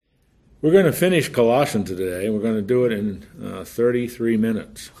We're going to finish Colossians today, and we're going to do it in 33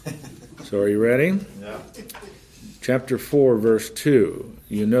 minutes. So are you ready? Yeah. Chapter 4, verse 2.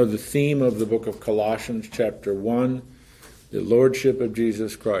 You know the theme of the book of Colossians, chapter 1, the Lordship of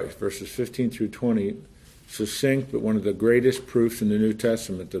Jesus Christ, verses 15 through 20, succinct, but one of the greatest proofs in the New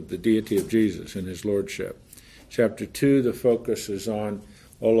Testament of the deity of Jesus and his Lordship. Chapter 2, the focus is on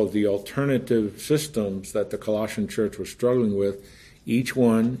all of the alternative systems that the Colossian church was struggling with. Each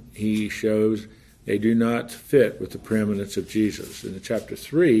one, he shows, they do not fit with the preeminence of Jesus. In chapter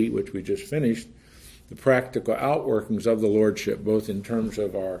 3, which we just finished, the practical outworkings of the Lordship, both in terms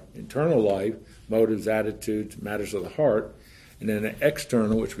of our internal life, motives, attitudes, matters of the heart, and then the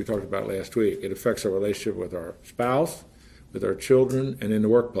external, which we talked about last week. It affects our relationship with our spouse, with our children, and in the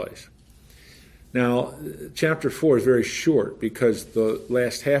workplace. Now, chapter 4 is very short because the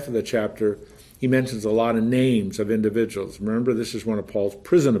last half of the chapter, he mentions a lot of names of individuals. Remember, this is one of Paul's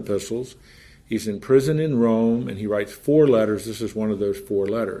prison epistles. He's in prison in Rome, and he writes 4 letters. This is one of those 4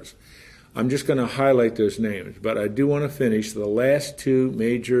 letters. I'm just going to highlight those names, but I do want to finish the last 2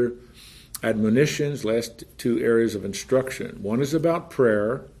 major admonitions, last 2 areas of instruction. One is about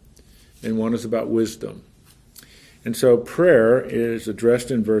prayer, and one is about wisdom. And so prayer is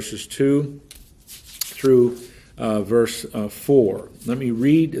addressed in verses 2 through verse 4. Let me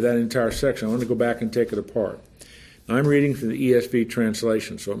read that entire section. I want to go back and take it apart. Now, I'm reading from the ESV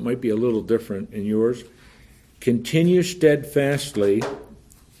translation, so it might be a little different in yours. Continue steadfastly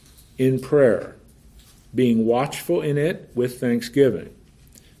in prayer, being watchful in it with thanksgiving.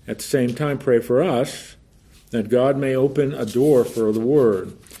 At the same time, pray for us, that God may open a door for the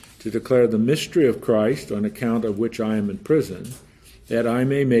word to declare the mystery of Christ, on account of which I am in prison, that I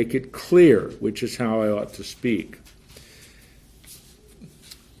may make it clear, which is how I ought to speak.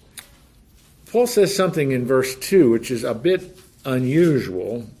 Paul says something in verse 2, which is a bit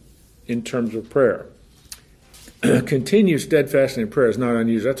unusual in terms of prayer. Continue steadfastly in prayer is not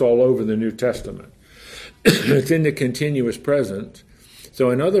unusual. That's all over the New Testament. It's in the continuous present. So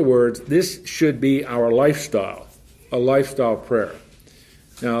in other words, this should be our lifestyle, a lifestyle of prayer.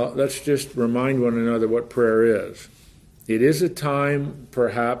 Now, let's just remind one another what prayer is. It is a time,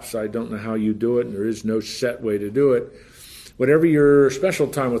 perhaps, I don't know how you do it, and there is no set way to do it. Whatever your special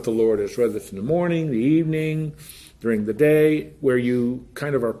time with the Lord is, whether it's in the morning, the evening, during the day, where you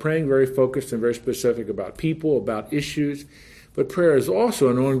kind of are praying very focused and very specific about people, about issues. But prayer is also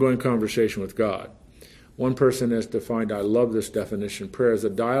an ongoing conversation with God. One person has defined, I love this definition, prayer is a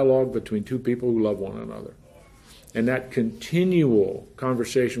dialogue between 2 people who love one another. And that continual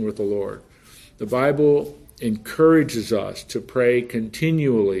conversation with the Lord. The Bible encourages us to pray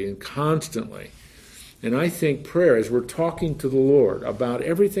continually and constantly. And I think prayer, as we're talking to the Lord about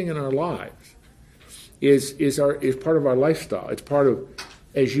everything in our lives, is part of our lifestyle. It's part of,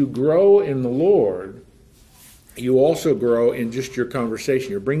 as you grow in the Lord, you also grow in just your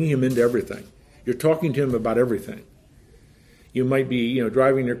conversation. You're bringing him into everything. You're talking to him about everything. You might be,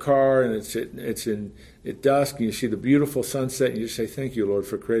 driving your car and it's at dusk and you see the beautiful sunset and you say, thank you, Lord,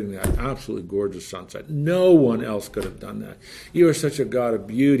 for creating that absolutely gorgeous sunset. No one else could have done that. You are such a God of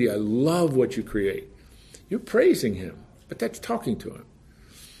beauty. I love what you create. You're praising him, but that's talking to him.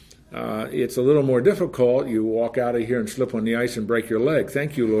 It's a little more difficult. You walk out of here and slip on the ice and break your leg.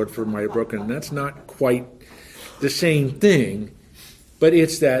 Thank you, Lord, for my broken. That's not quite the same thing. But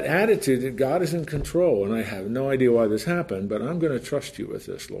it's that attitude that God is in control, and I have no idea why this happened, but I'm going to trust you with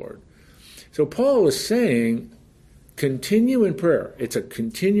this, Lord. So Paul is saying, continue in prayer. It's a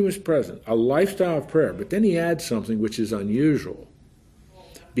continuous present, a lifestyle of prayer. But then he adds something which is unusual,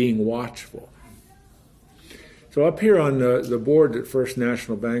 being watchful. So up here on the board that First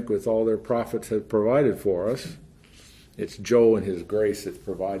National Bank with all their profits have provided for us, it's Joe and his grace that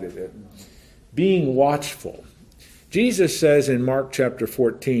provided it. Being watchful. Jesus says in Mark chapter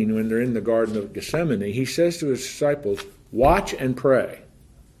 14, when they're in the Garden of Gethsemane, he says to his disciples, watch and pray.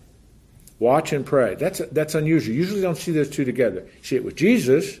 Watch and pray. That's unusual. Usually you don't see those 2 together. You see it with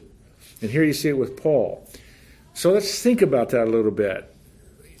Jesus, and here you see it with Paul. So let's think about that a little bit.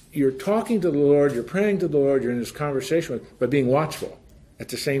 You're talking to the Lord, you're praying to the Lord, you're in this conversation, but being watchful at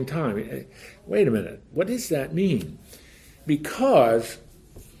the same time. Wait a minute. What does that mean? Because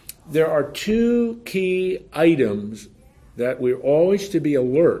there are 2 key items that we're always to be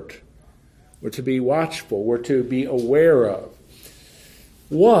alert, we're to be watchful, we're to be aware of.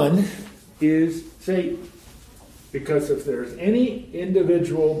 One is Satan. Because if there's any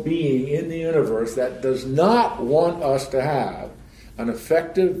individual being in the universe that does not want us to have an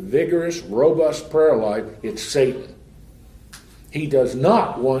effective, vigorous, robust prayer life, it's Satan. He does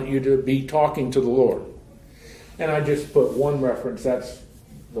not want you to be talking to the Lord. And I just put one reference, that's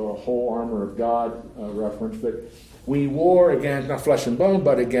the whole armor of God reference, but we war against, not flesh and bone,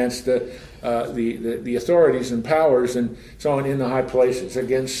 but against the authorities and powers and so on in the high places,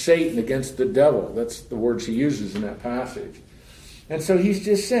 against Satan, against the devil. That's the words he uses in that passage. And so he's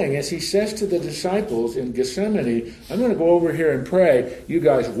just saying, as he says to the disciples in Gethsemane, I'm going to go over here and pray. You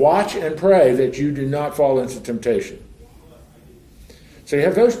guys watch and pray that you do not fall into temptation. So you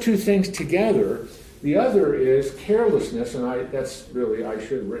have those two things together. The other is carelessness, and I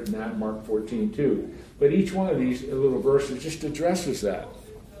should have written that in Mark 14 too. But each one of these little verses just addresses that.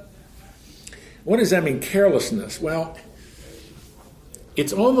 What does that mean, carelessness? Well,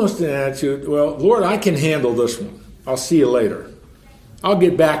 it's almost an attitude, well, Lord, I can handle this one. I'll see you later. I'll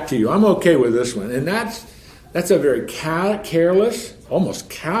get back to you. I'm okay with this one. And that's a very careless, almost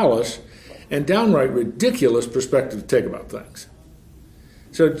callous, and downright ridiculous perspective to take about things.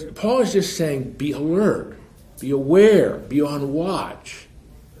 So Paul is just saying, be alert, be aware, be on watch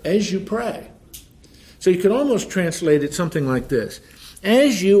as you pray. So you could almost translate it something like this.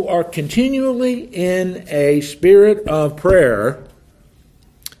 As you are continually in a spirit of prayer,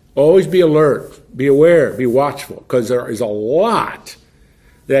 always be alert, be aware, be watchful, because there is a lot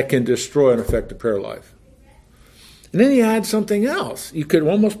that can destroy and affect the prayer life. And then he adds something else. You could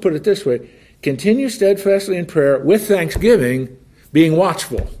almost put it this way. Continue steadfastly in prayer with thanksgiving, being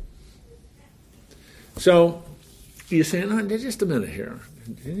watchful. So you're saying, no, just a minute here.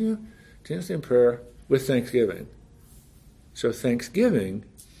 Continue in prayer with thanksgiving. So thanksgiving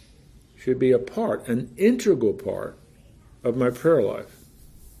should be an integral part of my prayer life.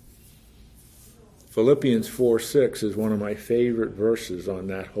 Philippians 4:6 is one of my favorite verses on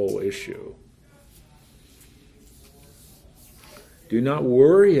that whole issue. Do not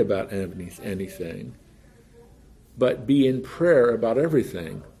worry about anything, but be in prayer about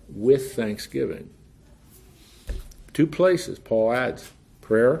everything with thanksgiving. 2 places Paul adds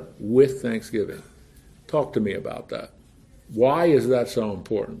prayer with thanksgiving. Talk to me about that. Why is that so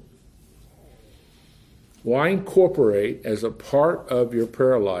important? Why incorporate as a part of your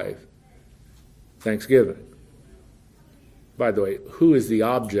prayer life thanksgiving? By the way, who is the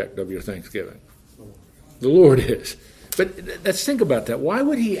object of your thanksgiving? The Lord is. But let's think about that. Why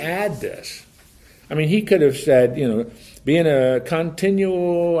would he add this? I mean, he could have said, be in a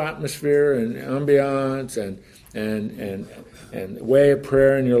continual atmosphere and ambiance and way of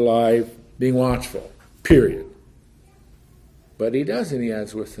prayer in your life, being watchful, period. But he doesn't. He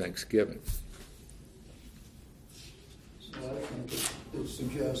adds with thanksgiving. So I think it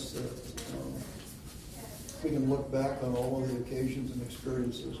suggests that we can look back on all of the occasions and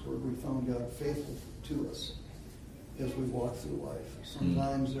experiences where we found God faithful to us as we walk through life.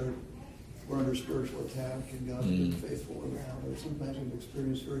 Sometimes we're under spiritual attack and God's been faithful around it. Sometimes we've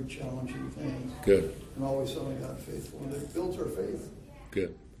experienced very challenging things. Good. And always found God faithful. And it builds our faith.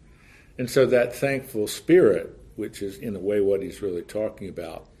 Good. And so that thankful spirit, which is in a way what he's really talking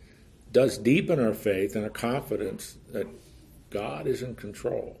about, does deepen our faith and our confidence that God is in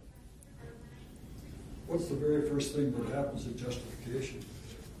control. What's the very first thing that happens at justification?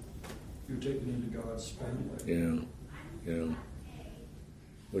 You're taken into God's family. Yeah.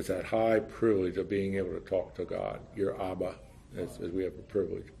 With that high privilege of being able to talk to God, your Abba, as we have a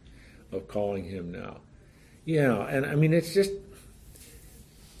privilege of calling him now. Yeah, and I mean, it's just,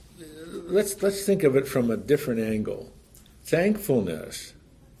 let's think of it from a different angle. Thankfulness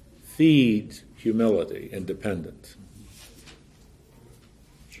feeds humility and dependence.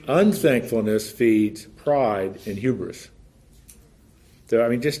 Unthankfulness feeds pride and hubris. So, I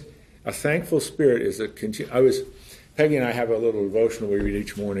mean, just a thankful spirit is Peggy and I have a little devotional we read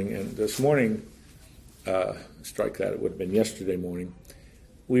each morning, and this morning, strike that, it would have been yesterday morning,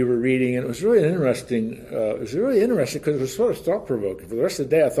 we were reading, and it was really interesting because it was sort of thought-provoking. For the rest of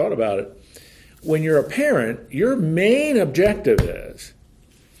the day, I thought about it. When you're a parent, your main objective is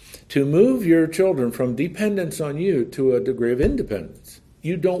to move your children from dependence on you to a degree of independence.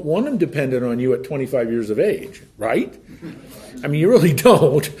 You don't want them dependent on you at 25 years of age, right? I mean, you really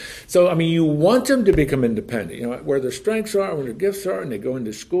don't. So, I mean, you want them to become independent, where their strengths are, where their gifts are, and they go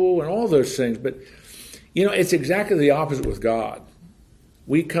into school and all those things. But, it's exactly the opposite with God.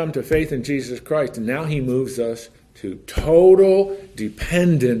 We come to faith in Jesus Christ, and now he moves us to total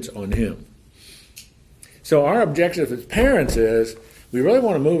dependence on him. So our objective as parents is, we really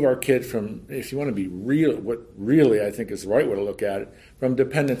want to move our kids from, if you want to be real, what really I think is the right way to look at it, from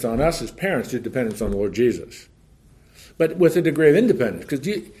dependence on us as parents to dependence on the Lord Jesus. But with a degree of independence, because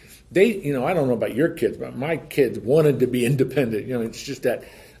I don't know about your kids, but my kids wanted to be independent. It's just that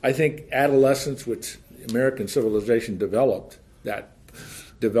I think adolescence, which American civilization developed, that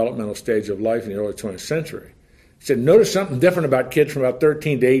developmental stage of life in the early 20th century, He said, notice something different about kids from about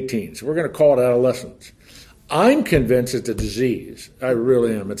 13 to 18. So we're going to call it adolescence. I'm convinced it's a disease. I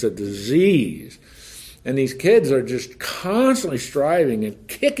really am. It's a disease. And these kids are just constantly striving and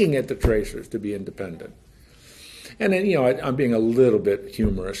kicking at the tracers to be independent. And then, I'm being a little bit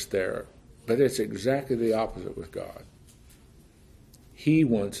humorous there, but it's exactly the opposite with God. He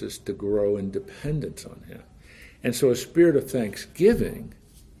wants us to grow in dependence on him. And so a spirit of thanksgiving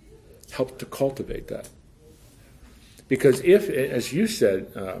helps to cultivate that. Because if, as you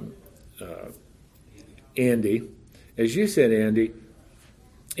said, Andy,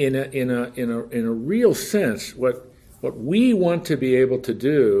 in a real sense, what we want to be able to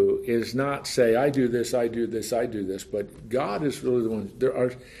do is not say, I do this, I do this, I do this, but God is really the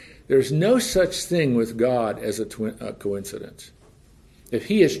one. There's no such thing with God as a coincidence. If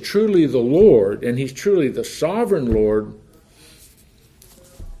he is truly the Lord, and he's truly the sovereign Lord,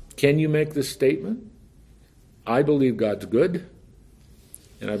 can you make this statement? I believe God's good,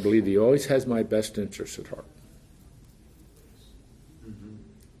 and I believe he always has my best interests at heart.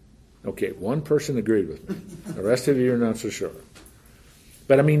 Okay, one person agreed with me. The rest of you are not so sure.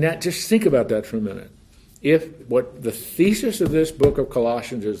 But just think about that for a minute. If what the thesis of this book of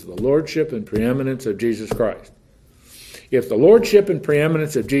Colossians is the lordship and preeminence of Jesus Christ, if the lordship and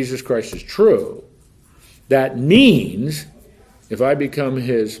preeminence of Jesus Christ is true, that means if I become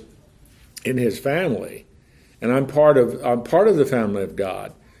in his family, and I'm part of the family of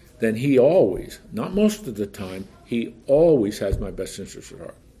God, then he always, not most of the time, he always has my best interests at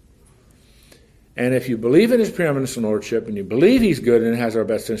heart. And if you believe in his preeminence and lordship, and you believe he's good and has our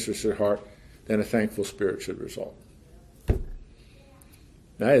best interests at heart, then a thankful spirit should result.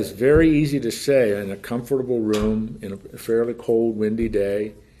 That is very easy to say in a comfortable room in a fairly cold, windy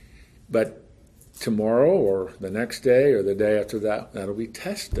day, but tomorrow or the next day or the day after that, that'll be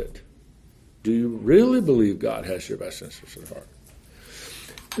tested. Do you really believe God has your best interests at heart?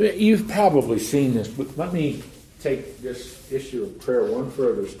 You've probably seen this, but let me take this issue of prayer one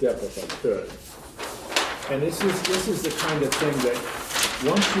further step if I could. And this is the kind of thing that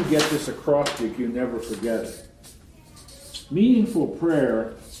once you get this across you never forget it. Meaningful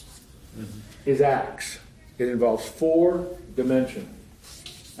prayer is acts. It involves 4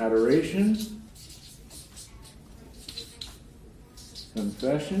 dimensions. Adoration,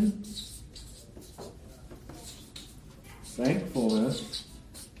 confession, thankfulness,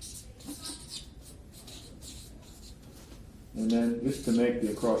 and then, just to make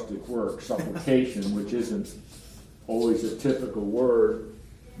the acrostic work, supplication, which isn't always a typical word,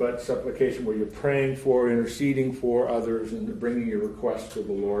 but supplication where you're praying for, interceding for others, and bringing your request to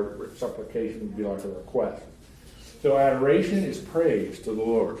the Lord. Supplication would be like a request. So adoration is praise to the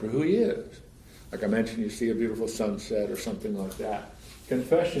Lord for who he is. Like I mentioned, you see a beautiful sunset or something like that.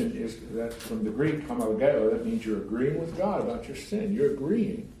 Confession is that from the Greek, homologeo, that means you're agreeing with God about your sin. You're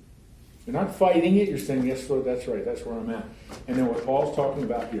agreeing. You're not fighting it. You're saying, yes, Lord, that's right. That's where I'm at. And then what Paul's talking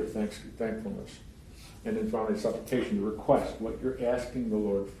about here, thankfulness. And then finally, supplication, the request, what you're asking the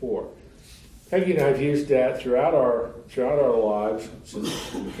Lord for. Peggy and I have used that throughout our lives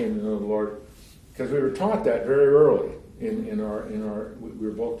since we came to know the Lord, because we were taught that very early in our we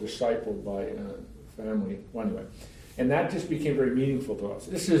were both discipled by family. Well, anyway, and that just became very meaningful to us.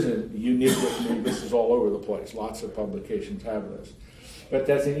 This isn't unique with me. This is all over the place. Lots of publications have this. But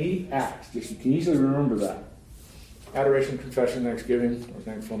that's an act. You can easily remember that. Adoration, confession, thanksgiving, or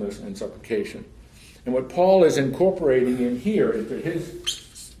thankfulness, and supplication. And what Paul is incorporating in here into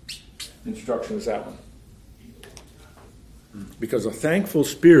his instruction is that one. Because a thankful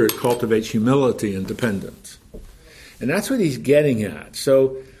spirit cultivates humility and dependence. And that's what he's getting at.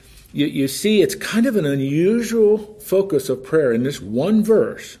 So you see it's kind of an unusual focus of prayer in this one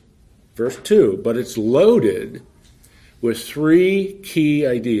verse, verse 2, but it's loaded with 3 key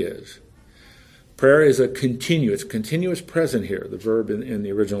ideas. Prayer is a continuous present here, the verb in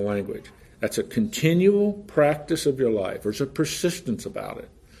the original language. That's a continual practice of your life. There's a persistence about it.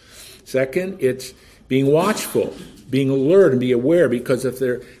 Second, it's being watchful, being alert and be aware, because if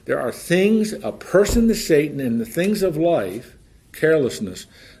there are things, a person to Satan and the things of life, carelessness,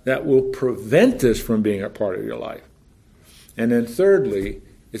 that will prevent this from being a part of your life. And then thirdly,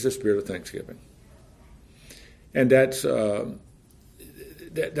 is the spirit of thanksgiving. And that's a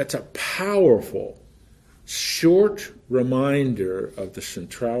powerful, short reminder of the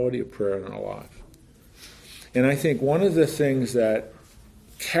centrality of prayer in our life. And I think one of the things that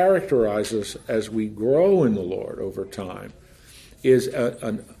characterizes us as we grow in the Lord over time is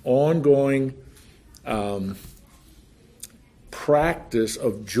an ongoing practice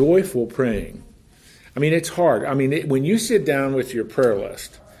of joyful praying. I mean, it's hard. I mean, when you sit down with your prayer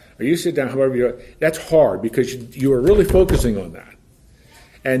list, or you sit down, however you do it, that's hard because you are really focusing on that.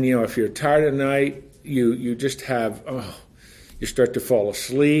 And, if you're tired at night, you just have, you start to fall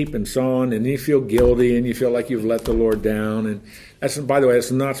asleep and so on, and you feel guilty and you feel like you've let the Lord down. And that's, by the way,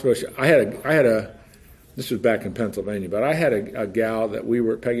 that's not supposed to. I had a, this was back in Pennsylvania, but I had a gal that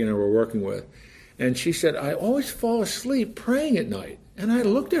Peggy and I were working with, and she said, I always fall asleep praying at night. And I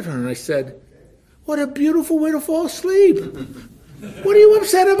looked at her and I said, what a beautiful way to fall asleep. What are you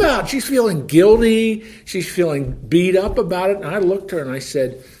upset about? She's feeling guilty. She's feeling beat up about it. And I looked at her and I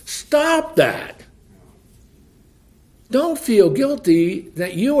said, stop that. Don't feel guilty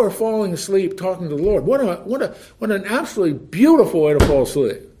that you are falling asleep talking to the Lord. What an absolutely beautiful way to fall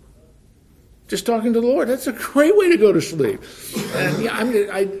asleep. Just talking to the Lord. That's a great way to go to sleep. And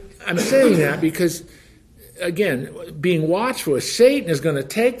I'm saying that because, again, being watchful, Satan is going to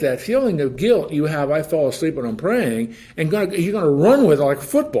take that feeling of guilt you have, I fall asleep when I'm praying, and you're going to run with it like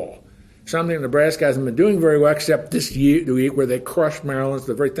football. Something Nebraska hasn't been doing very well, except this week where they crushed Maryland.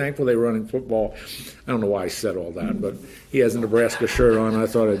 They're very thankful they run in football. I don't know why I said all that, but he has a Nebraska shirt on. I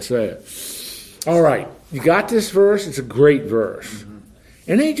thought I'd say it. All right. You got this verse? It's a great verse. Mm-hmm.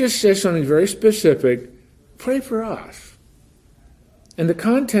 And he just says something very specific. Pray for us. And the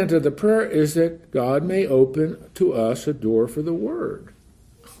content of the prayer is that God may open to us a door for the word.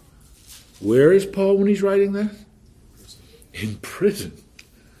 Where is Paul when he's writing this? In prison.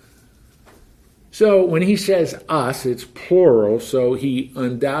 So when he says us, it's plural, so he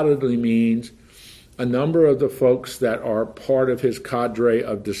undoubtedly means a number of the folks that are part of his cadre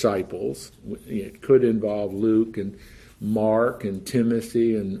of disciples. It could involve Luke and Mark and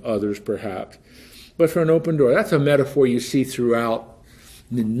Timothy and others perhaps. But for an open door, that's a metaphor you see throughout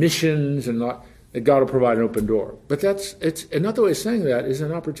missions and that God will provide an open door. But it's another way of saying that is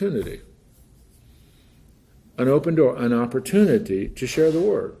an opportunity. An open door, an opportunity to share the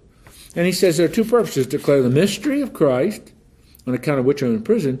word. And he says there are two purposes: declare the mystery of Christ, on account of which I'm in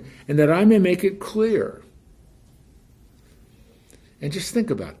prison, and that I may make it clear. And just think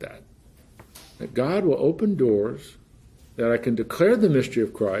about that. That God will open doors, that I can declare the mystery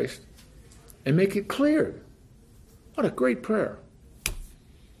of Christ and make it clear. What a great prayer.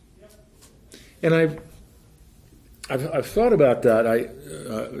 And I've thought about that.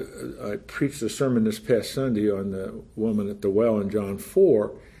 I preached a sermon this past Sunday on the woman at the well in John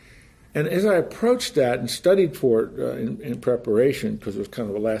 4. And as I approached that and studied for it in preparation, because it was kind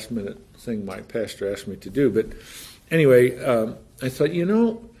of a last-minute thing my pastor asked me to do, but anyway, I thought,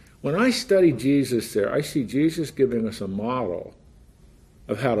 when I study Jesus there, I see Jesus giving us a model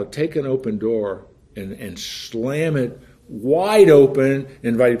of how to take an open door and slam it wide open,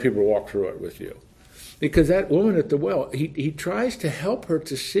 inviting people to walk through it with you. Because that woman at the well, he tries to help her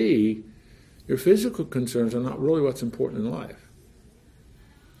to see your physical concerns are not really what's important in life.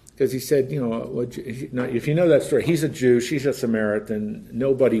 Because he said, if you know that story, he's a Jew, she's a Samaritan.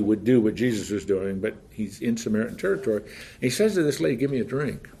 Nobody would do what Jesus was doing, but he's in Samaritan territory. And he says to this lady, give me a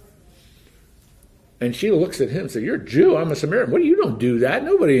drink. And she looks at him and says, you're a Jew, I'm a Samaritan. You don't do that.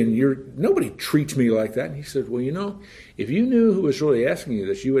 Nobody treats me like that. And he says, well, if you knew who was really asking you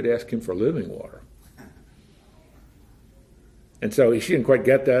this, you would ask him for living water. And so she didn't quite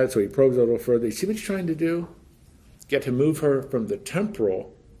get that, so he probes a little further. You see what he's trying to do? Get to move her from the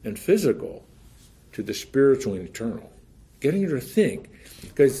temporal and physical to the spiritual and eternal. Getting her to think.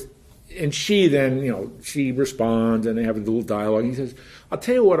 And she then, she responds and they have a little dialogue. He says, I'll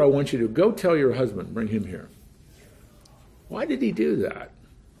tell you what I want you to do. Go tell your husband, bring him here. Why did he do that?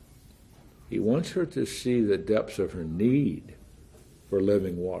 He wants her to see the depths of her need for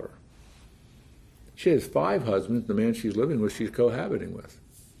living water. She has 5 husbands. The man she's living with, she's cohabiting with.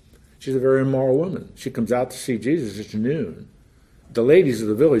 She's a very immoral woman. She comes out to see Jesus at noon. The ladies of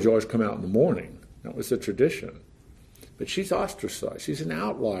the village always come out in the morning. That was the tradition. But she's ostracized. She's an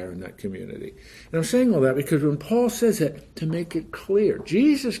outlier in that community. And I'm saying all that because when Paul says it, to make it clear,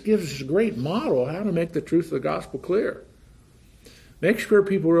 Jesus gives us a great model of how to make the truth of the gospel clear. Make sure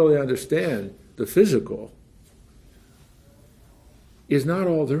people really understand the physical is not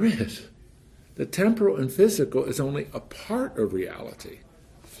all there is. The temporal and physical is only a part of reality.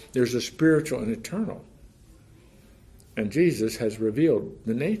 There's a spiritual and eternal. And Jesus has revealed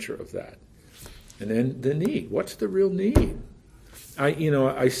the nature of that. And then the need. What's the real need?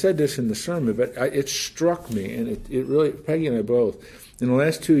 I said this in the sermon, but it struck me, and it really, Peggy and I both, in the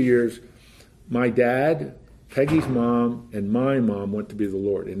last 2 years, my dad, Peggy's mom, and my mom went to be the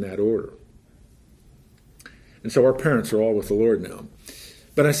Lord in that order. And so our parents are all with the Lord now.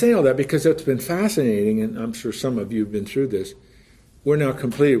 But I say all that because it's been fascinating, and I'm sure some of you have been through this. We're now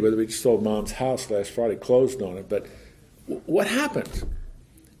completed, whether we just sold Mom's house last Friday, closed on it, but what happens?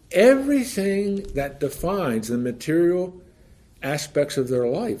 everything that defines the material aspects of their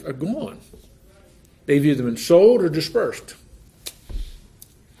life are gone. They've either been sold or dispersed.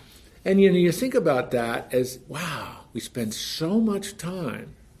 And you think about that as, wow, we spend so much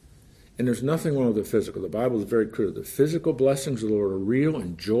time, and there's nothing wrong with the physical. The Bible is very clear. The physical blessings of the Lord are real.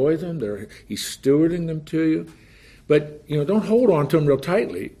 Enjoy them. He's stewarding them to you. But, don't hold on to them real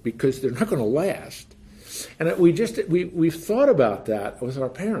tightly because they're not going to last. And we've thought about that with our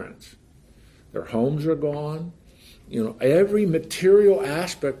parents. Their homes are gone. Every material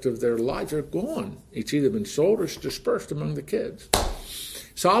aspect of their lives are gone. It's either been sold or it's dispersed among the kids.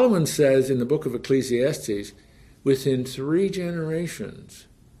 Solomon says in the book of Ecclesiastes, within 3 generations,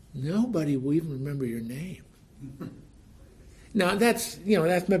 nobody will even remember your name. Now that's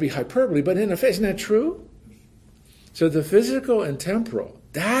maybe hyperbole, but in effect, isn't that true? So the physical and temporal,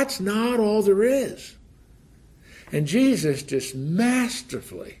 that's not all there is. And Jesus just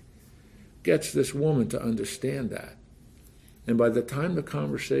masterfully gets this woman to understand that. And by the time the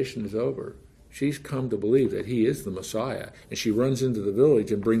conversation is over, she's come to believe that he is the Messiah. And she runs into the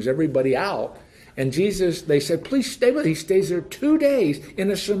village and brings everybody out. And Jesus, they said, please stay with him. He stays there 2 days in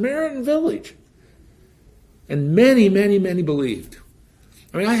a Samaritan village. And many, many, many believed.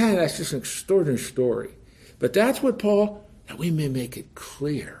 That's just an extraordinary story. But that's what Paul, that we may make it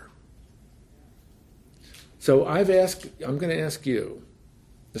clear. So I'm going to ask you,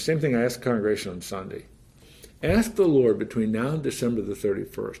 the same thing I asked the congregation on Sunday. Ask the Lord between now and December the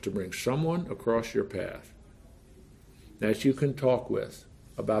 31st to bring someone across your path that you can talk with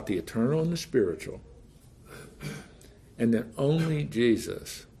about the eternal and the spiritual, and that only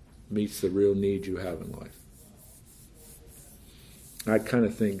Jesus meets the real need you have in life. I kind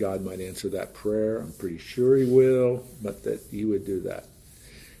of think God might answer that prayer. I'm pretty sure he will, but that you would do that.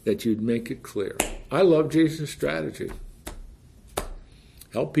 That you'd make it clear. I love Jesus' strategy.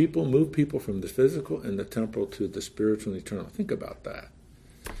 Help people, move people from the physical and the temporal to the spiritual and eternal. Think about that.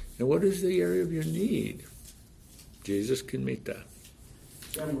 And what is the area of your need? Jesus can meet that.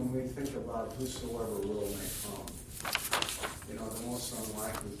 Then when we think about whosoever will may come, the most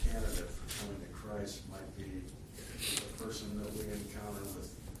unlikely candidate for coming to Christ might be the person that we encounter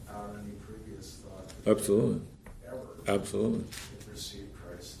without any previous thought. Absolutely. Ever. Absolutely. Receive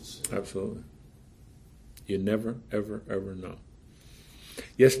Christ as Savior. Absolutely. You never, ever, ever know.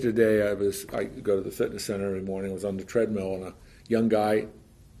 Yesterday, I go to the fitness center every morning. I was on the treadmill, and a young guy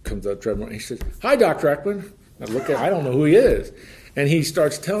comes up the treadmill, and he says, "Hi, Dr. Eckman." I don't know who he is. And he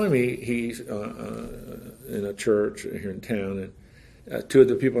starts telling me he's in a church here in town, and 2 of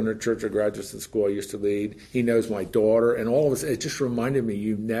the people in the church are graduates of the school I used to lead. He knows my daughter, and all of us. It just reminded me,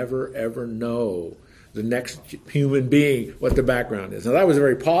 you never, ever know the next human being, what the background is. Now, that was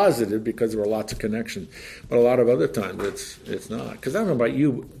very positive because there were lots of connections. But a lot of other times, it's not. Because I don't know about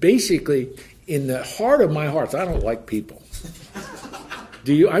you. Basically, in the heart of my heart, I don't like people.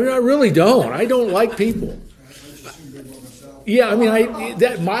 Do you? I really don't. I don't like people. Yeah, I'm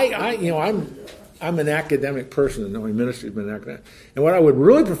an academic person, and my ministry's been academic. And what I would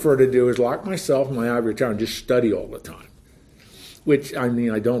really prefer to do is lock myself in my ivory tower and just study all the time. Which, I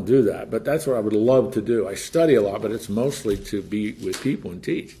don't do that, but that's what I would love to do. I study a lot, but it's mostly to be with people and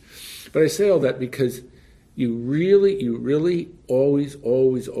teach. But I say all that because you really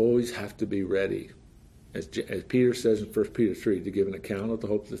always have to be ready, as Peter says in 1 Peter 3, to give an account of the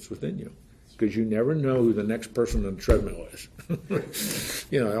hope that's within you. Because you never know who the next person on the treadmill is.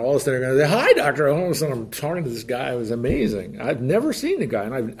 And all of a sudden they're going to say, "Hi, doctor." All of a sudden I'm talking to this guy. It was amazing. I've never seen the guy,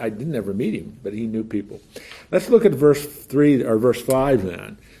 and I didn't ever meet him, but he knew people. Let's look at verse 3 or verse 5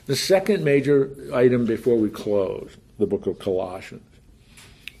 then. The second major item before we close the book of Colossians.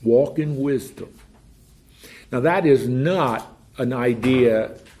 Walk in wisdom. Now that is not an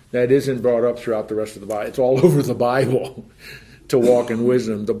idea that isn't brought up throughout the rest of the Bible. It's all over the Bible. To walk in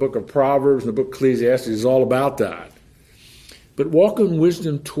wisdom. The book of Proverbs and the book of Ecclesiastes is all about that. But walk in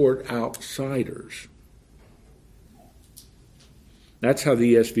wisdom toward outsiders. That's how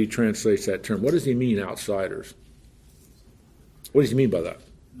the ESV translates that term. What does he mean, outsiders? What does he mean by that?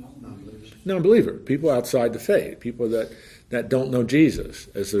 Non-believer. People outside the faith. People that don't know Jesus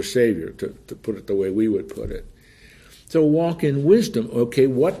as their Savior, to put it the way we would put it. So walk in wisdom. Okay,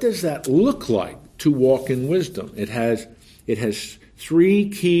 what does that look like to walk in wisdom? It has 3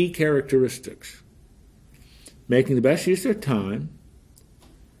 key characteristics. Making the best use of their time,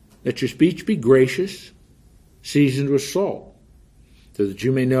 let your speech be gracious, seasoned with salt, so that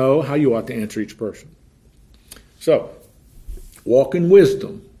you may know how you ought to answer each person. So, walk in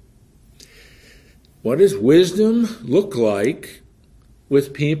wisdom. What does wisdom look like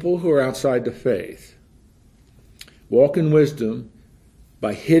with people who are outside the faith? Walk in wisdom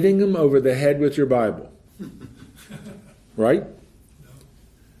by hitting them over the head with your Bible. Right?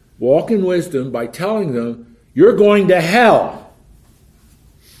 Walk in wisdom by telling them, you're going to hell.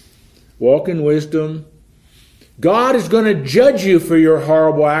 Walk in wisdom. God is going to judge you for your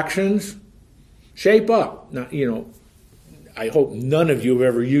horrible actions. Shape up. Now, I hope none of you have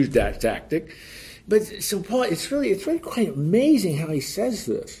ever used that tactic. But so Paul, it's really quite amazing how he says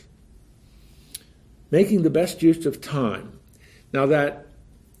this. Making the best use of time. Now that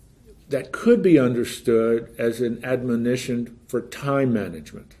could be understood as an admonition for time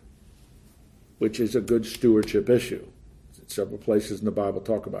management, which is a good stewardship issue. Several places in the Bible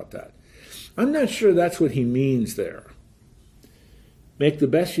talk about that. I'm not sure that's what he means there. Make the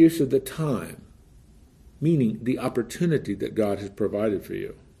best use of the time, meaning the opportunity that God has provided for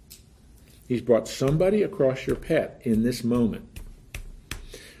you. He's brought somebody across your path in this moment.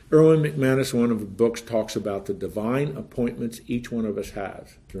 Erwin McManus, one of the books, talks about the divine appointments each one of us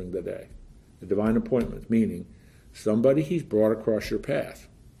has during the day. The divine appointments, meaning somebody he's brought across your path.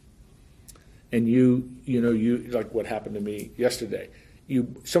 And you like what happened to me yesterday.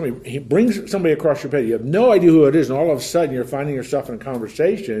 He brings somebody across your path. You have no idea who it is, and all of a sudden you're finding yourself in a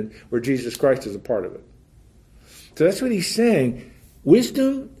conversation where Jesus Christ is a part of it. So that's what he's saying.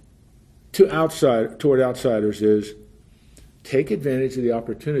 Wisdom toward outsiders is take advantage of the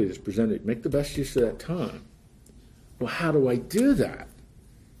opportunity that's presented. Make the best use of that time. Well, how do I do that?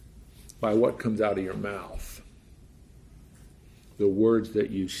 By what comes out of your mouth. The words that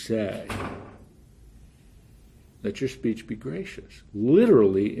you say. Let your speech be gracious.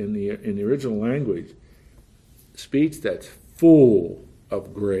 Literally, in the original language, speech that's full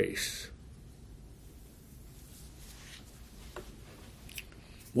of grace.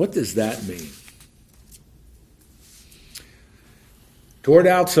 What does that mean? Toward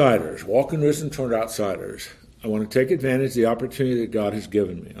outsiders, walk in wisdom toward outsiders. I want to take advantage of the opportunity that God has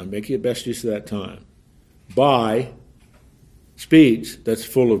given me. I'm making the best use of that time. By speech that's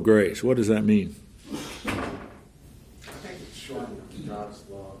full of grace. What does that mean? I think it's showing God's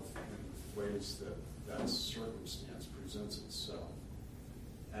love in ways that circumstance presents itself,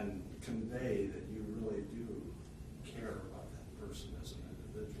 and convey that you really do care about that person as an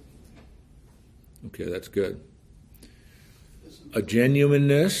individual. Okay, that's good. A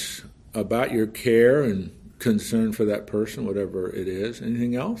genuineness about your care and concern for that person, whatever it is.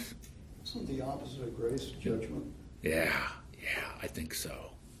 Anything else? Isn't the opposite of grace judgment? Yeah, I think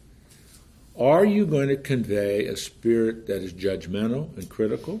so. Are you going to convey a spirit that is judgmental and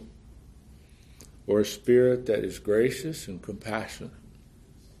critical, or a spirit that is gracious and compassionate?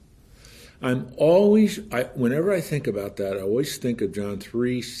 Whenever I think about that, I always think of John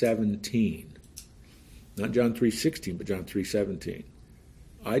 3:17. Not John 3:16, but John 3:17.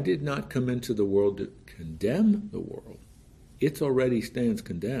 I did not come into the world to condemn the world. It already stands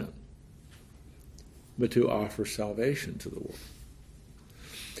condemned. But to offer salvation to the world.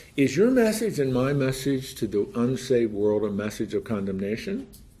 Is your message and my message to the unsaved world a message of condemnation?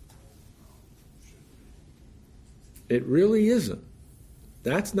 It really isn't.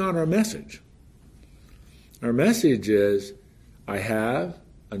 That's not our message. Our message is, I have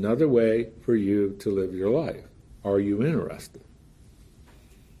another way for you to live your life. Are you interested?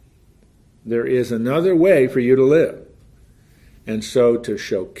 There is another way for you to live. And so to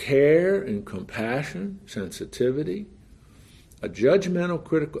show care and compassion, sensitivity, a judgmental,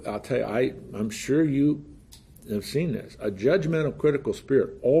 critical, I'll tell you, I'm sure you have seen this, a judgmental, critical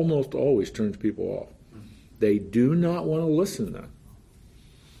spirit almost always turns people off. They do not want to listen to them.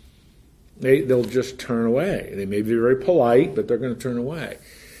 They'll just turn away. They may be very polite, but they're going to turn away.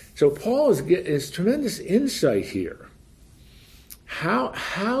 So Paul is tremendous insight here.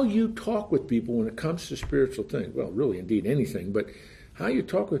 How you talk with people when it comes to spiritual things. Well, really, indeed, anything, but how you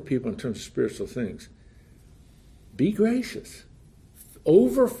talk with people in terms of spiritual things. Be gracious.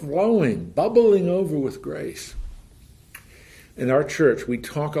 Overflowing, bubbling over with grace. In our church, we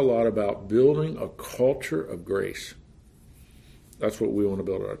talk a lot about building a culture of grace. That's what we want to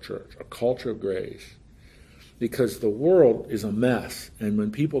build at our church, a culture of grace. Because the world is a mess, and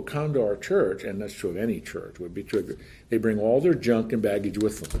when people come to our church, and that's true of any church, would be true, they bring all their junk and baggage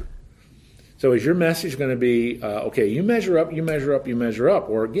with them. So is your message going to be, okay, you measure up, you measure up, you measure up,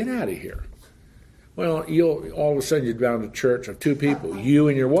 or get out of here? Well, all of a sudden you're down to a church of two people, you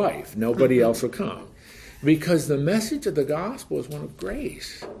and your wife. Nobody else will come. Because the message of the gospel is one of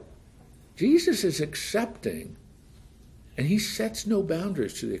grace. Jesus is accepting, and he sets no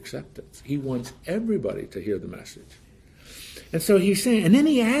boundaries to the acceptance. He wants everybody to hear the message. And so he's saying, and then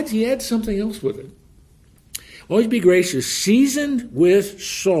he adds something else with it. Always be gracious, seasoned with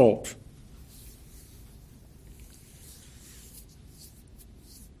salt.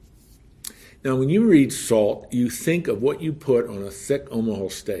 Now, when you read salt, you think of what you put on a thick Omaha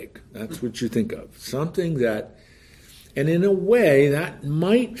steak. That's what you think of. Something that, and in a way, that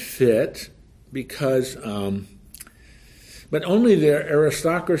might fit because, but only the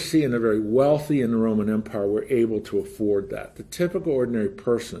aristocracy and the very wealthy in the Roman Empire were able to afford that. The typical ordinary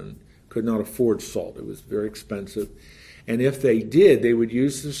person could not afford salt. It was very expensive. And if they did, they would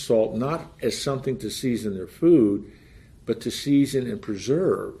use the salt not as something to season their food, but to season and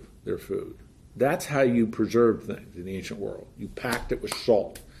preserve their food. That's how you preserved things in the ancient world. You packed it with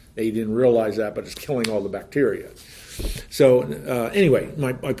salt. They didn't realize that, but it's killing all the bacteria. So anyway,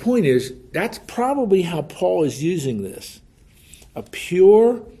 my point is, that's probably how Paul is using this. A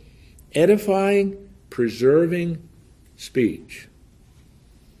pure, edifying, preserving speech.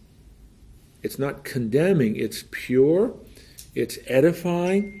 It's not condemning. It's pure. It's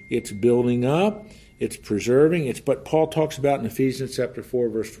edifying. It's building up. It's preserving. It's what Paul talks about in Ephesians chapter 4,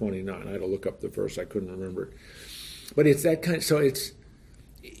 verse 29. I had to look up the verse. I couldn't remember it. But it's that kind. So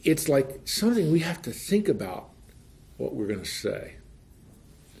it's like something we have to think about what we're going to say.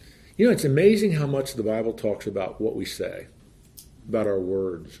 You know, it's amazing how much the Bible talks about what we say, about our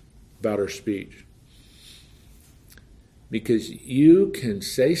words, about our speech. Because you can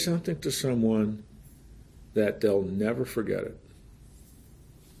say something to someone that they'll never forget it.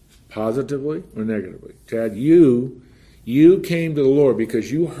 Positively or negatively. Chad, you came to the Lord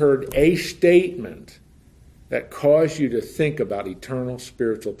because you heard a statement that caused you to think about eternal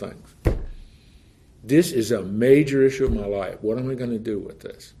spiritual things. This is a major issue of my life. What am I going to do with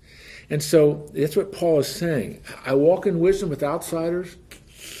this? And so that's what Paul is saying. I walk in wisdom with outsiders.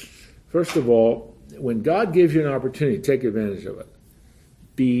 First of all, when God gives you an opportunity, take advantage of it.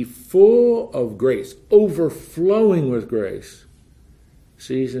 Be full of grace, overflowing with grace,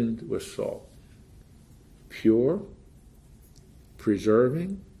 seasoned with salt. Pure,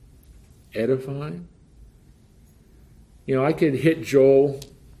 preserving, edifying. You know, I could hit Joel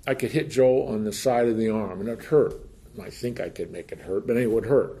on the side of the arm, and it hurt. I think I could make it hurt, but it would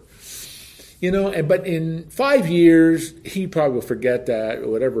hurt. You know, but in 5 years, he probably will forget that.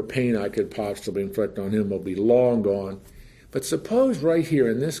 Whatever pain I could possibly inflict on him will be long gone. But suppose right here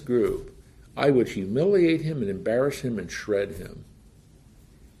in this group, I would humiliate him and embarrass him and shred him.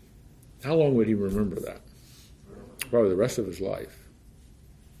 How long would he remember that? Probably the rest of his life.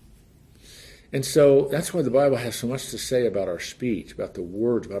 And so that's why the Bible has so much to say about our speech, about the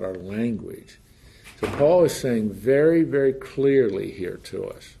words, about our language. So Paul is saying very, very clearly here to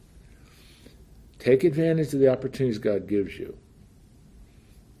us, take advantage of the opportunities God gives you.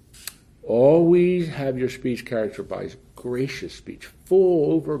 Always have your speech characterized by gracious speech,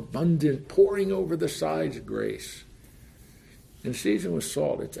 full, overabundant, pouring over the sides grace. And seasoned with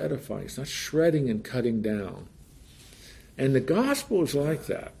salt, it's edifying. It's not shredding and cutting down. And the gospel is like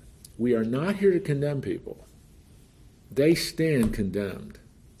that. We are not here to condemn people. They stand condemned.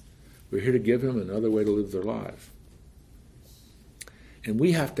 We're here to give them another way to live their lives. And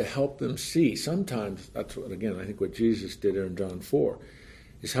we have to help them see. Sometimes, that's what, again, I think what Jesus did there in John 4,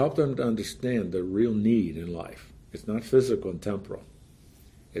 is help them to understand the real need in life. It's not physical and temporal.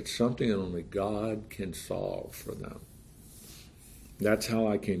 It's something that only God can solve for them. That's how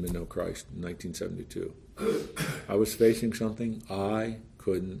I came to know Christ in 1972. I was facing something I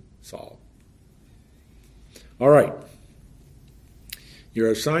couldn't solve. All right. Your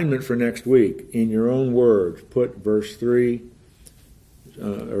assignment for next week, in your own words, put verse 3,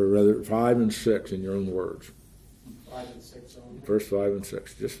 or rather 5 and 6 in your own words. 5 and 6 only. Verse 5 and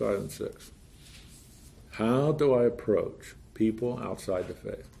 6, just 5 and 6. How do I approach people outside the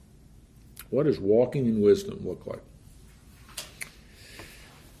faith? What does walking in wisdom look like?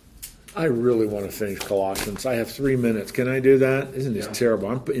 I really want to finish Colossians. I have 3 minutes. Can I do that? Isn't this terrible?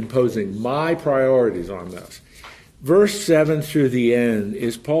 I'm imposing my priorities on this. Verse 7 through the end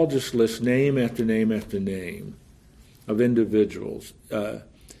is Paul just lists name after name after name of individuals.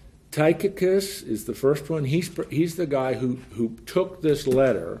 Tychicus is the first one. He's the guy who took this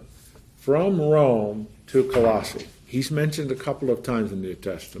letter from Rome to Colossae. He's mentioned a couple of times in the New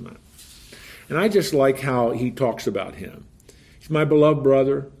Testament. And I just like how he talks about him. He's my beloved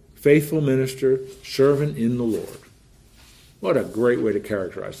brother, faithful minister, servant in the Lord. What a great way to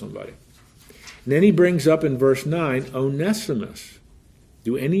characterize somebody. And then he brings up in verse 9, Onesimus.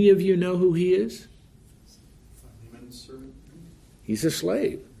 Do any of you know who he is? He's a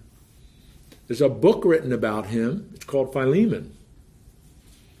slave. There's a book written about him. It's called Philemon.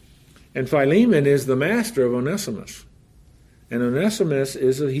 And Philemon is the master of Onesimus. And Onesimus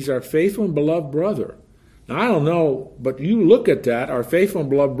he's our faithful and beloved brother. Now, I don't know, but you look at that, our faithful and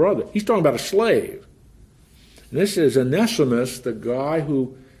beloved brother. He's talking about a slave. And this is Onesimus, the guy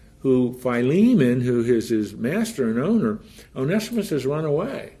who who Philemon, who is his master and owner, Onesimus has run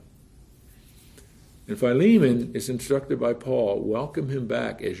away. And Philemon is instructed by Paul, welcome him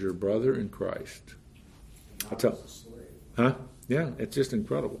back as your brother in Christ. Huh? Yeah, it's just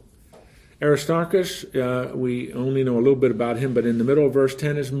incredible. Aristarchus, we only know a little bit about him, but in the middle of verse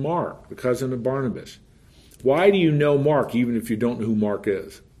 10 is Mark, the cousin of Barnabas. Why do you know Mark, even if you don't know who Mark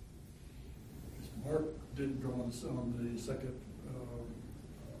is? Mark didn't go on the second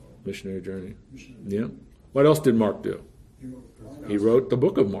Missionary journey. missionary. Yeah. What else did Mark do? He He wrote the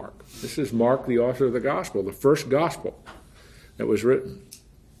book of Mark. This is Mark, the author of the gospel, the first gospel that was written.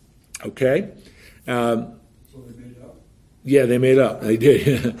 Okay? So they made up. Yeah, they made up. They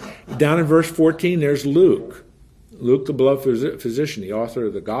did. Down in verse 14, there's Luke. Luke, the beloved physician, the author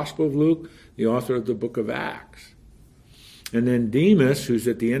of the Gospel of Luke, the author of the book of Acts. And then Demas, who's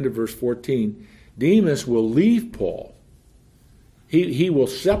at the end of verse 14, Demas will leave Paul. He will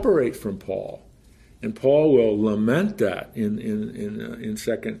separate from Paul. And Paul will lament that in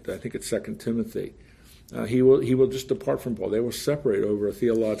second, I think it's 2 Timothy. He will just depart from Paul. They will separate over a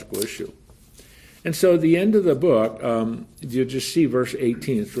theological issue. And so at the end of the book, you just see verse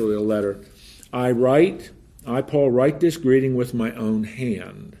 18. It's really a letter. I, Paul, write this greeting with my own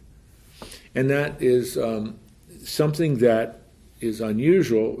hand. And that is something that is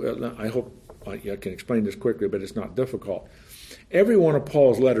unusual. I hope I can explain this quickly, but it's not difficult. Every one of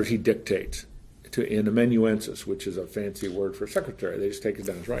Paul's letters he dictates in amanuensis, which is a fancy word for secretary. They just take it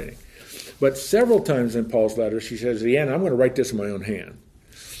down as writing. But several times in Paul's letters, he says, at the end, I'm going to write this in my own hand.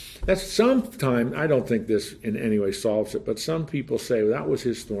 That's sometimes, I don't think this in any way solves it, but some people say, well, that was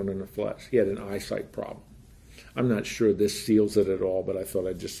his thorn in the flesh. He had an eyesight problem. I'm not sure this seals it at all, but I thought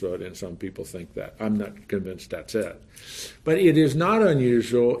I'd just throw it in. Some people think that. I'm not convinced that's it. But it is not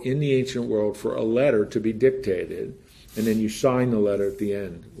unusual in the ancient world for a letter to be dictated, and then you sign the letter at the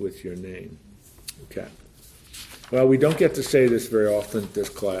end with your name. Okay. Well, we don't get to say this very often at this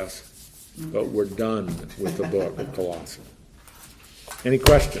class, but we're done with the book of Colossians. Any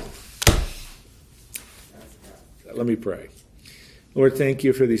questions? Let me pray. Lord, thank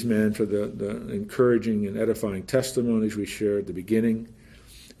you for these men, for the encouraging and edifying testimonies we shared at the beginning.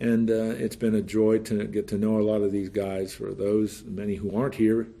 And it's been a joy to get to know a lot of these guys, for those, many who aren't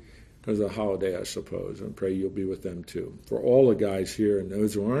here, because of the holiday, I suppose. And pray you'll be with them too. For all the guys here and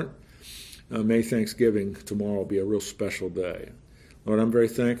those who aren't, may Thanksgiving tomorrow be a real special day. Lord, I'm very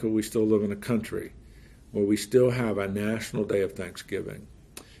thankful we still live in a country where we still have a national day of Thanksgiving.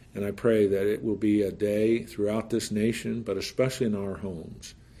 And I pray that it will be a day throughout this nation, but especially in our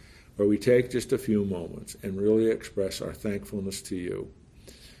homes, where we take just a few moments and really express our thankfulness to you.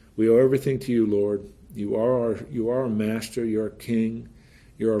 We owe everything to you, Lord. You are our master, you're a king,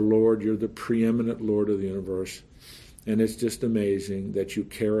 you're our Lord, you're the preeminent Lord of the universe. And it's just amazing that you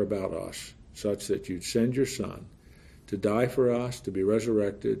care about us, such that you'd send your Son to die for us, to be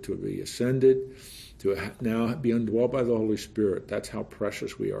resurrected, to be ascended, to now be indwelt by the Holy Spirit. That's how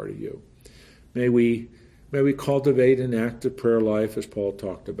precious we are to you. May we cultivate an active prayer life, as Paul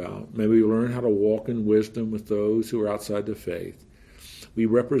talked about. May we learn how to walk in wisdom with those who are outside the faith. We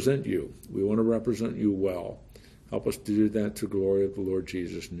represent you. We want to represent you well. Help us to do that to the glory of the Lord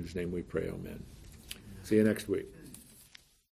Jesus, in whose name we pray. Amen. See you next week.